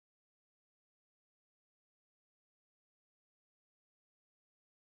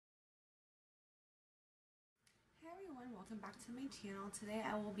everyone, welcome back to my channel. Today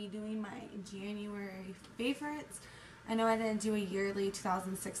I will be doing my January favorites. I know I didn't do a yearly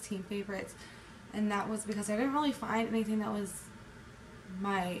 2016 favorites, and that was because I didn't really find anything that was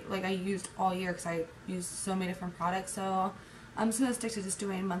I used all year because I used so many different products. So I'm just going to stick to just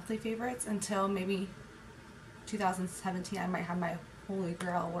doing monthly favorites until maybe 2017. I might have my holy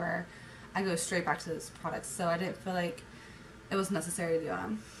grail where I go straight back to those products. So I didn't feel like it was necessary to do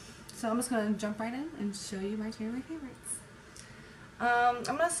them. So I'm just going to jump right in and show you my January favorites. I'm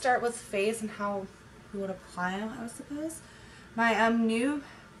going to start with face and how you would apply them, I suppose. My new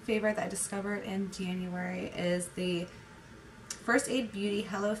favorite that I discovered in January is the First Aid Beauty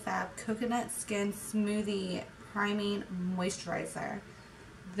Hello Fab Coconut Skin Smoothie Priming Moisturizer.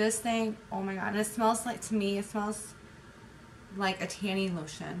 This thing, oh my god, and it smells like, to me, it smells like a tanning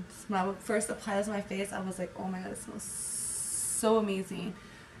lotion. When I first applied this on my face, I was like, oh my god, it smells so amazing.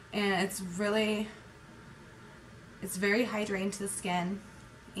 And it's very hydrating to the skin,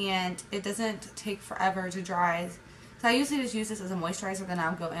 and it doesn't take forever to dry. So I usually just use this as a moisturizer, then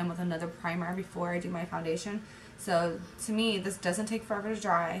I'll go in with another primer before I do my foundation. So to me, this doesn't take forever to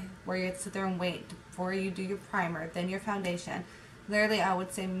dry, where you have to sit there and wait before you do your primer, then your foundation. Literally, I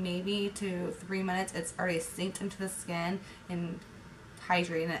would say maybe 2 to 3 minutes, it's already synced into the skin and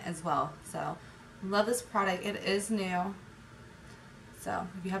hydrating it as well. So love this product. It is new. So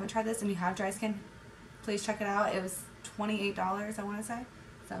if you haven't tried this and you have dry skin, please check it out. It was $28, I want to say.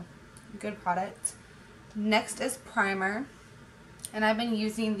 So good product. Next is primer, and I've been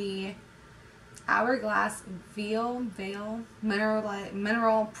using the Hourglass Veil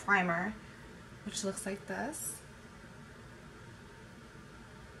Mineral Primer, which looks like this.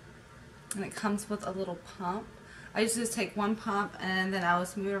 And it comes with a little pump. I usually just take one pump and then I will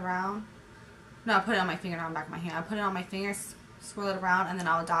smooth it around. No, I put it on my finger, not on the back of my hand. I put it on my fingers, swirl it around, and then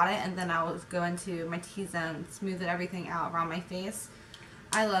I'll dot it, and then I'll go into my T-zone, smooth everything out around my face.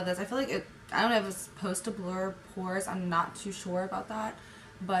 I love this. I feel like it, I don't know if it's supposed to blur pores. I'm not too sure about that.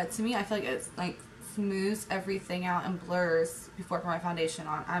 But to me, I feel like it's like smooths everything out and blurs before I put my foundation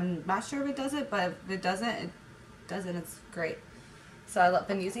on. I'm not sure if it does it, but if it doesn't, it doesn't. It's great. So I've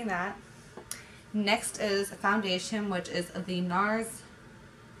been using that. Next is foundation, which is the NARS.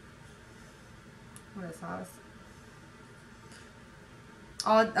 What is that?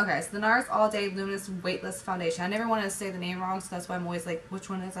 Okay, so the NARS All Day Luminous Weightless Foundation. I never wanted to say the name wrong, so that's why I'm always like, which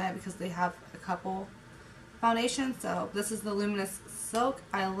one is that? Because they have a couple foundations. So this is the Luminous Silk.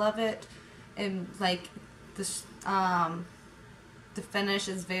 I love it. And like this, the finish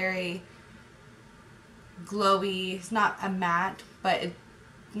is very glowy. It's not a matte, but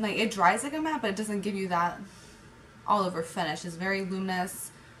it dries like a matte, but it doesn't give you that all over finish. It's very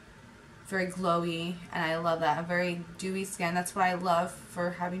luminous, very glowy, and I love that. A very dewy skin. That's what I love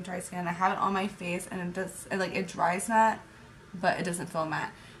for having dry skin. I have it on my face, and it dries matte, but it doesn't feel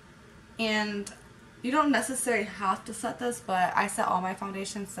matte. And you don't necessarily have to set this, but I set all my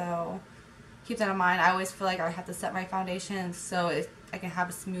foundation, so keep that in mind. I always feel like I have to set my foundation so I can have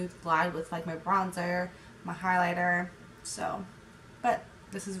a smooth glide with like my bronzer, my highlighter. So, but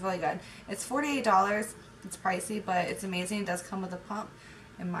this is really good. It's $48. It's pricey, but it's amazing. It does come with a pump.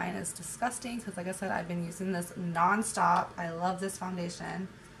 And mine is disgusting because, like I said, I've been using this non-stop. I love this foundation.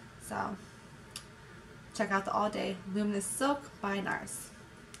 So check out the All Day Luminous Silk by NARS.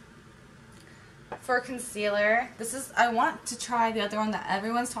 For concealer, I want to try the other one that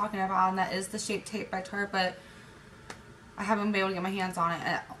everyone's talking about, and that is the Shape Tape by Tarte, but I haven't been able to get my hands on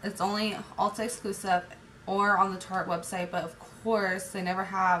it. It's only Ulta exclusive or on the Tarte website, but of course they never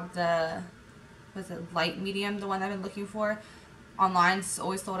have the, light medium, the one I've been looking for. Online it's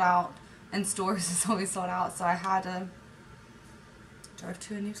always sold out, and stores it's always sold out, so I had to drive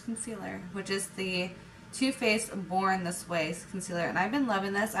to a new concealer, which is the Too Faced Born This Way concealer, and I've been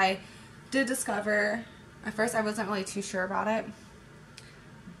loving this. I did discover, at first I wasn't really too sure about it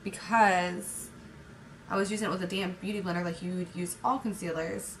because I was using it with a damp beauty blender like you would use all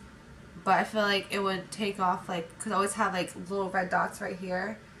concealers, but I feel like it would take off, because I always have like little red dots right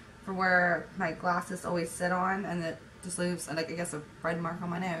here for where my glasses always sit on, and it just leaves I guess a red mark on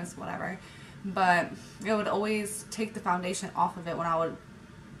my nose, whatever. But it would always take the foundation off of it when I would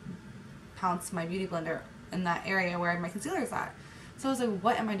pounce my beauty blender in that area where my concealer is at. So I was like,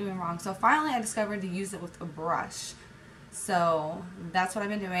 what am I doing wrong? So finally I discovered to use it with a brush. So that's what I've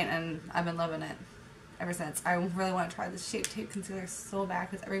been doing, and I've been loving it ever since. I really want to try this Shape Tape concealer so bad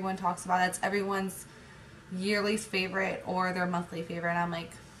because everyone talks about it. It's everyone's yearly favorite or their monthly favorite, and I'm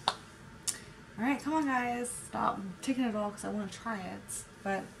like, alright, come on guys, stop taking it all because I want to try it.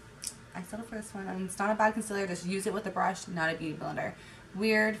 But I settled for this one, and it's not a bad concealer. Just use it with a brush, not a beauty blender.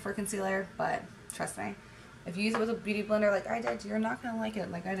 Weird for concealer, but trust me. If you use it with a beauty blender like I did, you're not going to like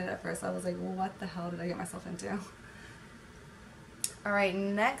it like I did at first. I was like, well, what the hell did I get myself into? Alright,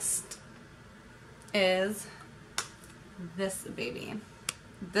 next is this baby.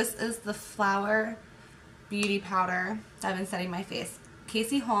 This is the Flower Beauty Powder that I've been setting my face.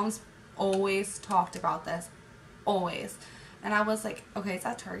 Casey Holmes always talked about this. Always. And I was like, okay, it's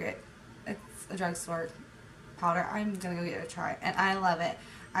at Target. It's a drugstore powder. I'm going to go get it a try. And I love it.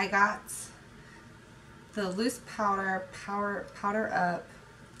 I got the loose powder up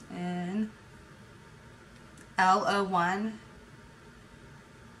in L01.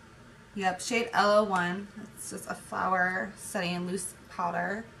 Yep, shade L01. It's just a flower setting loose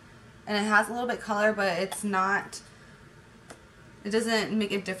powder. And it has a little bit color, but it's not, it doesn't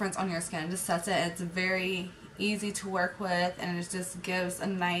make a difference on your skin. It just sets it. It's very easy to work with, and it just gives a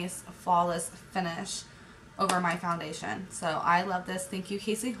nice, flawless finish over my foundation. So I love this. Thank you,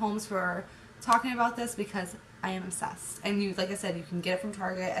 Casey Holmes, for talking about this because I am obsessed. And you, like I said, you can get it from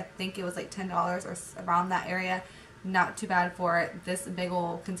Target. I think it was like $10 or around that area. Not too bad for this big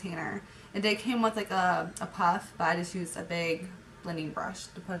old container. It did came with like a puff, but I just used a big blending brush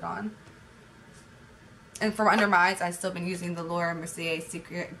to put it on. And for under my eyes, I've still been using the Laura Mercier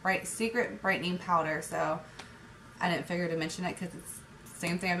Secret Brightening Powder, so I didn't figure to mention it because it's the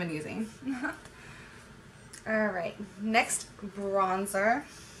same thing I've been using. Alright, next bronzer.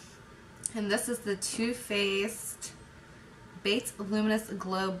 And this is the Too Faced Baked Luminous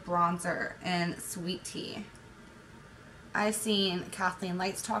Glow Bronzer in Sweet Tea. I've seen Kathleen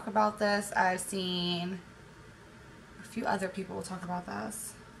Lights talk about this. I've seen a few other people talk about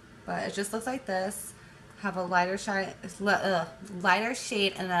this. But it just looks like this. Have a lighter shade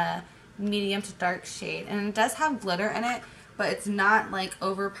and a medium to dark shade. And it does have glitter in it, but it's not like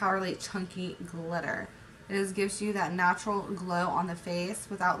overpoweringly chunky glitter. It just gives you that natural glow on the face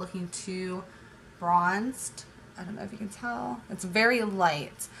without looking too bronzed. I don't know if you can tell. It's very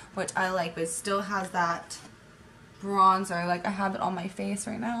light, which I like, but it still has that bronzer. Like I have it on my face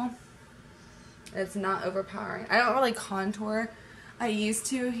right now. It's not overpowering. I don't really contour. I used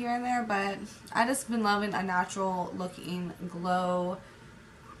to here and there, but I just been loving a natural looking glow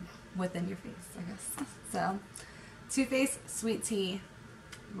within your face, I guess. So, Too Faced Sweet Tea.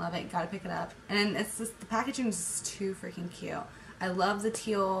 Love it. Gotta pick it up. And it's just, the packaging is just too freaking cute. I love the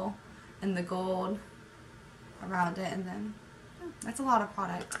teal and the gold around it, and then that's a lot of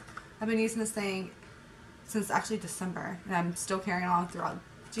product. I've been using this thing since actually December, and I'm still carrying on throughout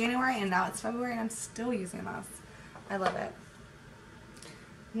January, and now it's February, and I'm still using this. I love it.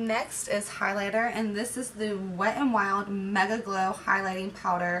 Next is highlighter, and this is the Wet n Wild Mega Glow Highlighting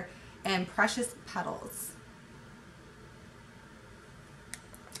Powder in Precious Petals.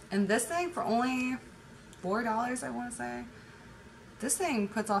 And this thing for only $4, I want to say. This thing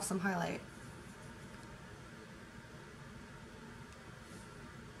puts off some highlight.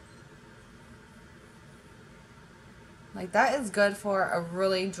 Like that is good for a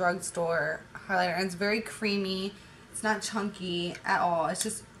really drugstore highlighter, and it's very creamy. It's not chunky at all. It's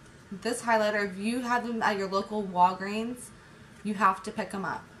just this highlighter, if you have them at your local Walgreens, you have to pick them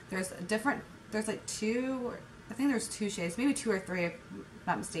up. There's like two, I think there's two shades, maybe two or three if I'm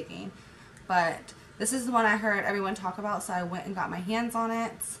not mistaken. But this is the one I heard everyone talk about, so I went and got my hands on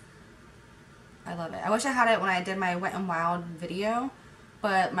it. I love it. I wish I had it when I did my Wet n Wild video,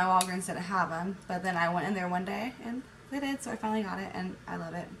 but my Walgreens didn't have them. But then I went in there one day and they did, so I finally got it, and I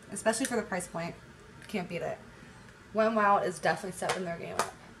love it. Especially for the price point. Can't beat it. Wet n Wild is definitely stepping their game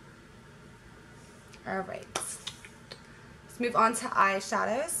up. Alright. Let's move on to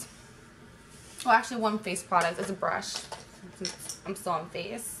eyeshadows. Well, actually one face product is a brush. I'm still on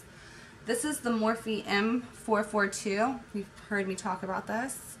face. This is the Morphe M442. You've heard me talk about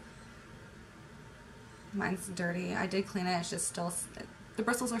this. Mine's dirty. I did clean it. It's just still, the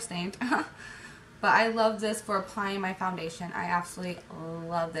bristles are stained. But I love this for applying my foundation. I absolutely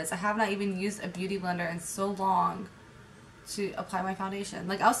love this. I have not even used a beauty blender in so long to apply my foundation.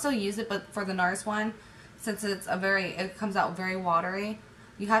 Like I'll still use it, but for the NARS one, since it's it comes out very watery,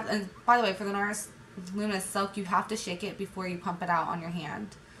 you have, and by the way, for the NARS Luminous Silk, you have to shake it before you pump it out on your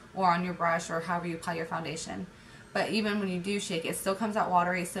hand or on your brush or however you apply your foundation. But even when you do shake it, it still comes out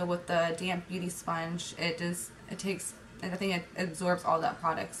watery. So with the damp beauty sponge, I think it absorbs all that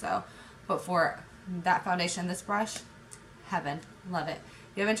product. So, but for that foundation, this brush, heaven, love it.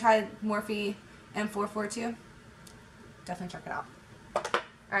 If you haven't tried Morphe M442, definitely check it out.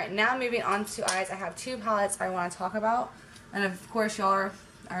 Alright, now moving on to eyes. I have two palettes I want to talk about. And of course, y'all are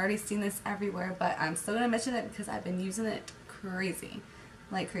already seen this everywhere, but I'm still going to mention it because I've been using it crazy.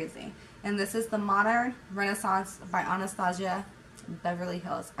 Like crazy. And this is the Modern Renaissance by Anastasia Beverly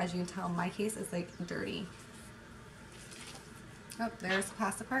Hills. As you can tell, my case is like dirty. Oh, there's the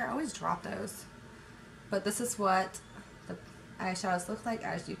plastic part. I always drop those. But this is what the eyeshadows look like.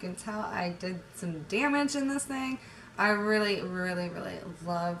 As you can tell, I did some damage in this thing. I really, really, really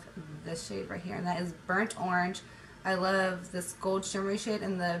love this shade right here, and that is Burnt Orange. I love this gold shimmery shade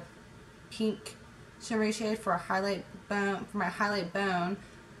and the pink shimmery shade for a highlight bone, for my highlight bone,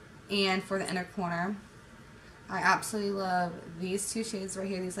 and for the inner corner. I absolutely love these two shades right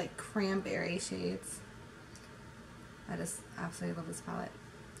here, these like cranberry shades. I just absolutely love this palette.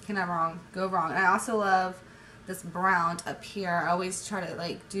 Cannot go wrong. And I also love this brown up here. I always try to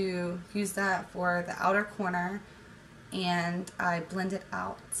like use that for the outer corner, and I blend it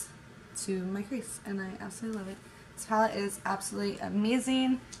out to my crease, and I absolutely love it. This palette is absolutely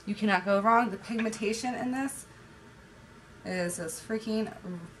amazing. You cannot go wrong. The pigmentation in this is just freaking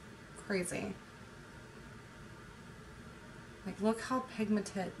crazy. Like, look how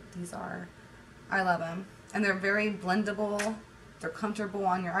pigmented these are. I love them. And they're very blendable. They're comfortable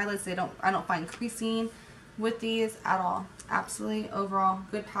on your eyelids. I don't find creasing with these at all. Absolutely, overall,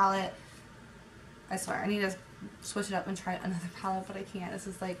 good palette. I swear, I need to switch it up and try another palette, but I can't. This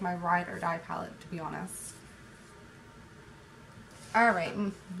is like my ride or die palette, to be honest. Alright,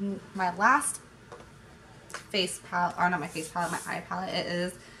 my last face palette, or not my face palette, my eye palette, it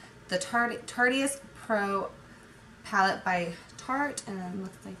is the Tarteist Pro palette by Tarte, and it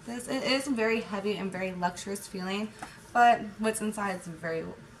looks like this. It is very heavy and very luxurious feeling, but what's inside is very,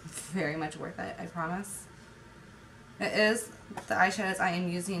 very much worth it, I promise. It is the eyeshadows I am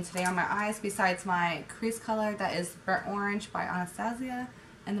using today on my eyes, besides my crease color that is Burnt Orange by Anastasia,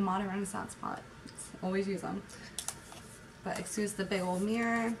 and the Modern Renaissance palette. Always use them. But excuse the big old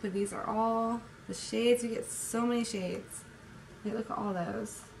mirror, but these are all the shades. You get so many shades. Like, look at all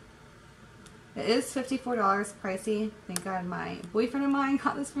those. It is $54 pricey. Thank God my boyfriend of mine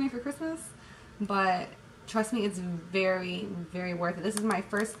got this for me for Christmas. But trust me, it's very, very worth it. This is my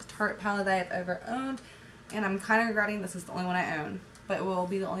first Tarte palette that I've ever owned, and I'm kind of regretting this is the only one I own. But it will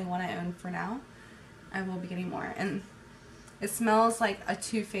be the only one I own for now. I will be getting more. And it smells like a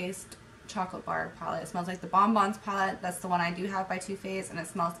Too Faced chocolate bar palette. It smells like the Bonbons palette. That's the one I do have by Too Faced, and it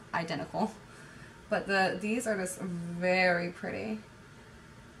smells identical. But these are just very pretty.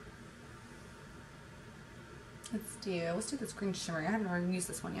 Let's do this green shimmery. I haven't even used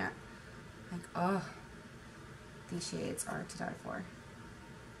this one yet. Like, oh, these shades are to die for.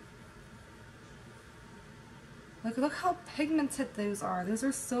 Look how pigmented those are. Those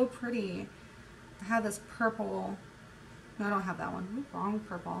are so pretty. I have this purple. No, I don't have that one. Ooh, wrong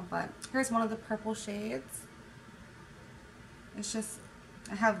purple. But here's one of the purple shades. It's just,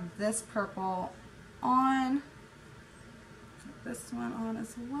 I have this purple on. Put this one on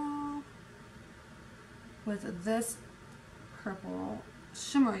as well. With this purple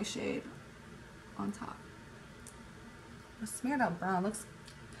shimmery shade on top. I smeared out brown. Looks,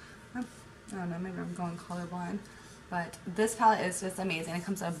 I don't know, maybe I'm going colorblind. But this palette is just amazing. It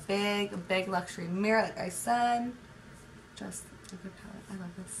comes in a big luxury mirror, like I said. Just a good palette. I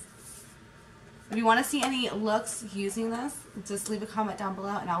love this. If you want to see any looks using this, just leave a comment down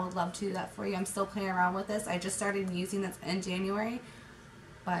below and I would love to do that for you. I'm still playing around with this. I just started using this in January,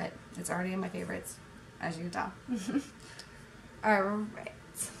 but it's already in my favorites, as you can tell. Alright,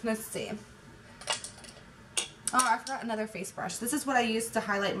 let's see. Oh, I forgot another face brush. This is what I use to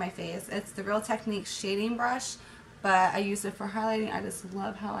highlight my face. It's the Real Techniques shading brush, but I use it for highlighting. I just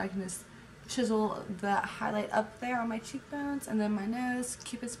love how I can just chisel the highlight up there on my cheekbones and then my nose,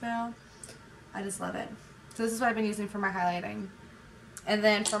 Cupid's bow. I just love it. So this is what I've been using for my highlighting. And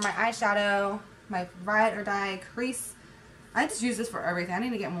then for my eyeshadow, my Ride or Die crease, I just use this for everything. I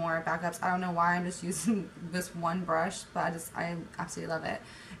need to get more backups. I don't know why I'm just using this one brush, but I absolutely love it.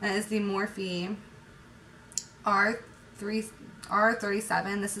 And it's the Morphe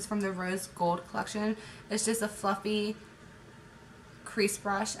R37. This is from the Rose Gold collection. It's just a fluffy crease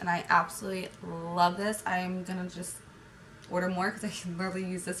brush, and I absolutely love this. I'm gonna just order more because I can literally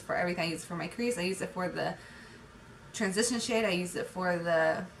use this for everything. I use it for my crease. I use it for the transition shade. I use it for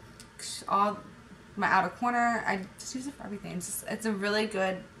the all my outer corner. I just use it for everything. It's a really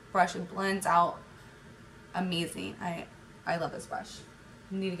good brush. It blends out amazing. I love this brush.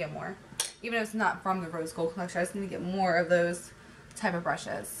 I need to get more. Even if it's not from the Rose Gold collection, I just need to get more of those type of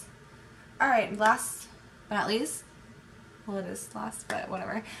brushes. Alright, last but not least, well, it is last, but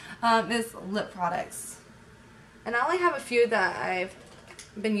whatever, is lip products. And I only have a few that I've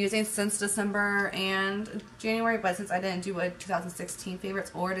been using since December and January, but since I didn't do a 2016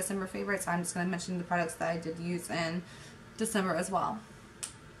 favorites or December favorites, I'm just going to mention the products that I did use in December as well,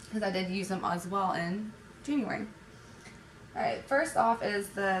 because I did use them as well in January. Alright, first off is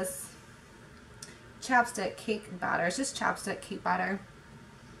this chapstick cake batter. It's just chapstick cake batter.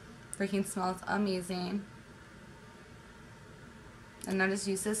 Freaking smells amazing. And I just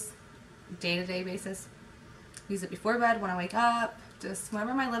use this day-to-day basis. Use it before bed, when I wake up, just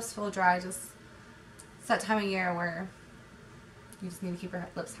whenever my lips feel dry. Just it's that time of year where you just need to keep your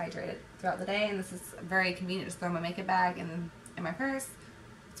lips hydrated throughout the day, and this is very convenient. Just throw my makeup bag in my purse.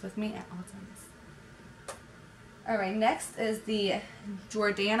 It's with me at all times. Alright, next is the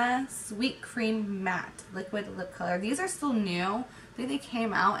Jordana Sweet Cream Matte Liquid Lip Color. These are still new. I think they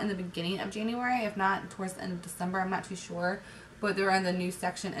came out in the beginning of January, if not towards the end of December. I'm not too sure. But they're in the new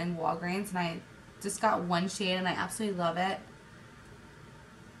section in Walgreens, and I just got one shade and I absolutely love it.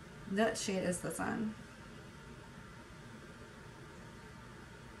 That shade is this one.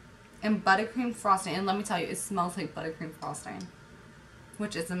 And buttercream frosting, and let me tell you, it smells like buttercream frosting,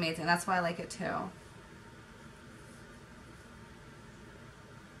 which is amazing. That's why I like it too.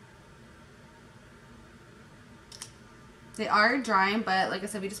 They are drying, but like I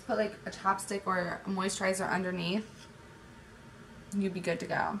said, if you just put like a chapstick or a moisturizer underneath, you'd be good to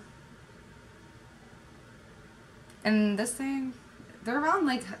go. And this thing, they're around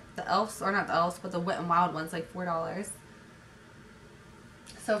like the Elf's, or not the Elf's, but the Wet n Wild ones, like $4.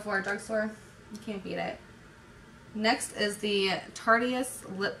 So for a drugstore, you can't beat it. Next is the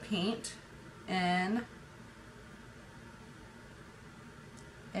Tarteist Lip Paint in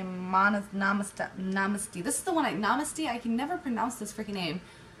Namaste. This is the one, Namaste. I can never pronounce this freaking name.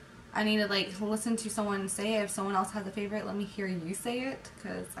 I need to like listen to someone say it. If someone else has a favorite, let me hear you say it,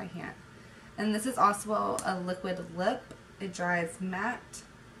 because I can't. And this is also a liquid lip. It dries matte.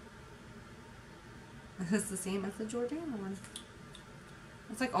 It's the same as the Jordana one.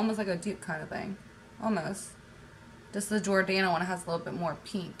 It's like almost like a dupe kind of thing. Almost. Just the Jordana one has a little bit more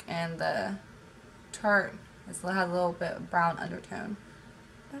pink, and the Tarte has a little bit of brown undertone.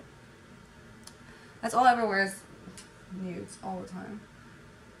 But that's all I ever wear is nudes all the time.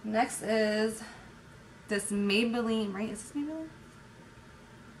 Next is this Maybelline, right? Is this Maybelline?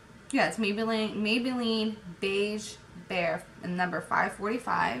 Yeah, it's Maybelline Beige Bear in number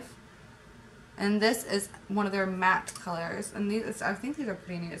 545. And this is one of their matte colors. And these, I think these are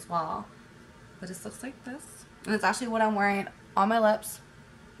pretty neat as well. But it looks like this. And it's actually what I'm wearing on my lips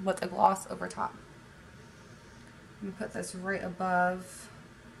with a gloss over top. Let me put this right above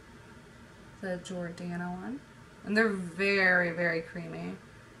the Jordana one. And they're very, very creamy.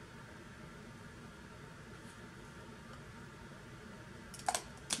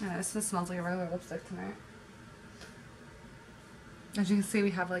 Yeah, this just smells like a regular lipstick tonight. As you can see,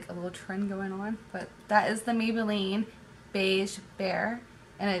 we have like a little trend going on. But that is the Maybelline Beige Bear.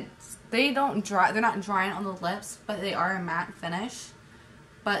 And they're not drying on the lips, but they are a matte finish.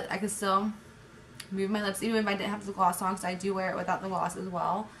 But I can still move my lips, even if I didn't have the gloss on, because I do wear it without the gloss as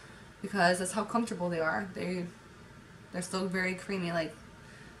well. Because that's how comfortable they are. They're still very creamy. Like,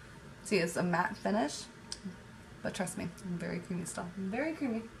 see, it's a matte finish. But trust me, I'm very creamy still. Very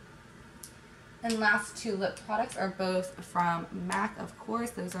creamy. And last two lip products are both from MAC, of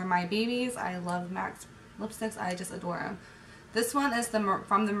course. Those are my babies. I love MAC's lipsticks. I just adore them. This one is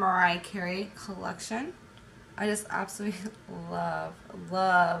from the Mariah Carey collection. I just absolutely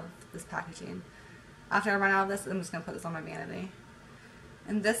love this packaging. After I run out of this, I'm just going to put this on my vanity.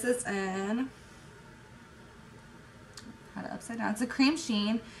 And this is in... Had it upside down. It's a cream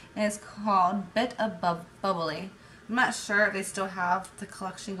sheen, and it's called Bit of Bubbly. I'm not sure if they still have the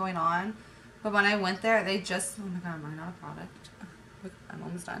collection going on, but when I went there, they just, oh my god, I'm running out of product. Look, I'm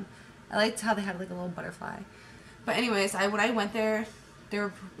almost done. I liked how they had like a little butterfly. But anyways, when I went there,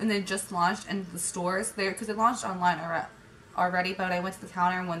 they just launched in the stores there, because they launched online already, but I went to the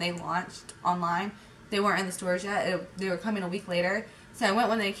counter, and when they launched online, they weren't in the stores yet. They were coming a week later. So I went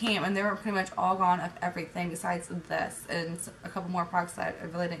when they came, and they were pretty much all gone of everything besides this and a couple more products that I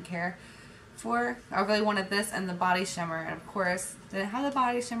really didn't care for. I really wanted this and the body shimmer, and of course didn't have the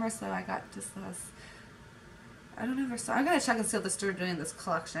body shimmer, so I got just this. I don't know if they're still. I'm gonna check and see if they're still doing this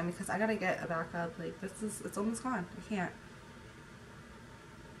collection, because I gotta get a backup. Like it's almost gone. I can't.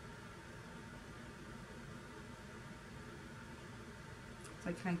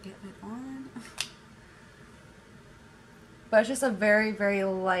 So can I get it on? But it's just a very, very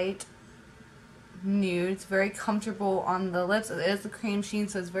light nude. It's very comfortable on the lips. It is a cream sheen,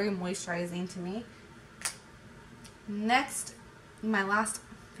 so it's very moisturizing to me. Next, my last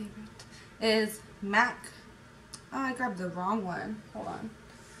favorite is MAC. Oh, I grabbed the wrong one. Hold on.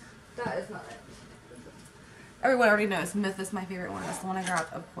 That is not it. Everyone already knows Myth is my favorite one. That's the one I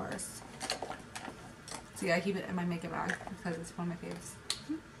grabbed, of course. See, I keep it in my makeup bag because it's one of my favorites.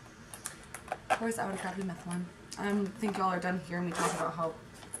 Of course, I would have grabbed the Myth one. I think y'all are done hearing me talk about how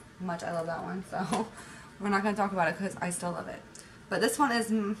much I love that one. So we're not going to talk about it because I still love it. But this one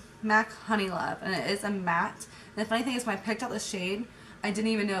is MAC Honey Love, and it is a matte. And the funny thing is, when I picked out the shade, I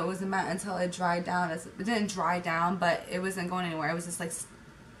didn't even know it was a matte until it dried down. It didn't dry down, but it wasn't going anywhere. It was just like,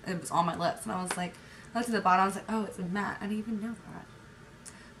 it was on my lips. And I was like, I looked at the bottom, I was like, oh, it's a matte. I didn't even know that.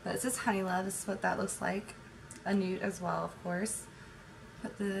 But it says Honey Love. This is what that looks like. A nude as well, of course.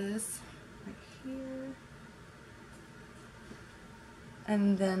 Put this right here.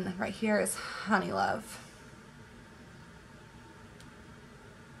 And then right here is Honey Love.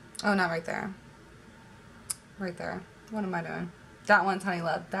 Oh, not right there. Right there. What am I doing? That one's Honey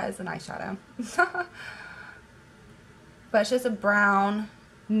Love. That is an eyeshadow. But it's just a brown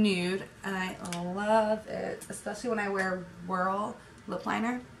nude, and I love it, especially when I wear Whirl lip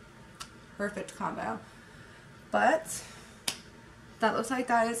liner. Perfect combo. But that looks like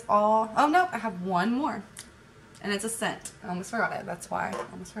that is all. Oh no, I have one more, and it's a scent. I almost forgot it. That's why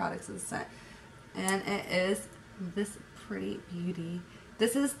I almost forgot it, because it's a scent, and it is this pretty beauty.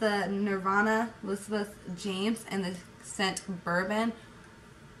 This is the Nirvana Elizabeth James and the scent Bourbon.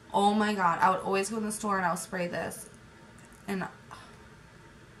 Oh my god, I would always go in the store and I would spray this, and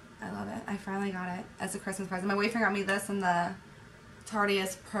I love it. I finally got it as a Christmas present. My boyfriend got me this and the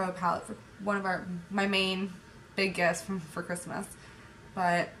Tarteist Pro palette for one of my main big gifts for Christmas.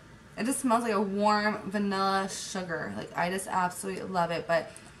 But it just smells like a warm vanilla sugar. Like, I just absolutely love it.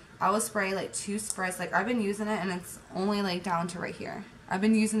 But I will spray like 2 sprays. Like, I've been using it and it's only like down to right here. I've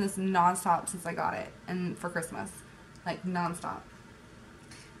been using this non-stop since I got it, and for Christmas, like non-stop.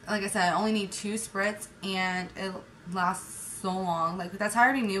 Like I said, I only need 2 spritz and it lasts so long. Like, that's how I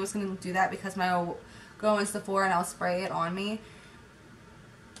already knew I was going to do that, because when I will go into Sephora and I'll spray it on me,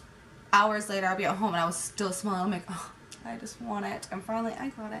 hours later I'll be at home and I was still smelling. I'm like, oh, I just want it. And finally I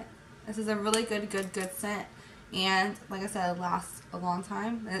got it. This is a really good scent, and like I said, it lasts a long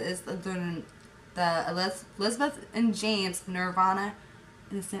time. It is the Elizabeth and James Nirvana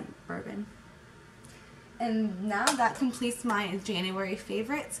Innocent Bourbon. And now that completes my January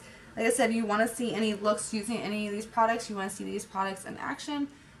favorites. Like I said, if you want to see any looks using any of these products, you want to see these products in action,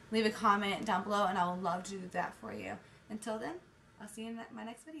 leave a comment down below and I would love to do that for you. Until then, I'll see you in my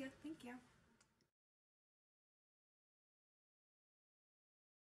next video. Thank you.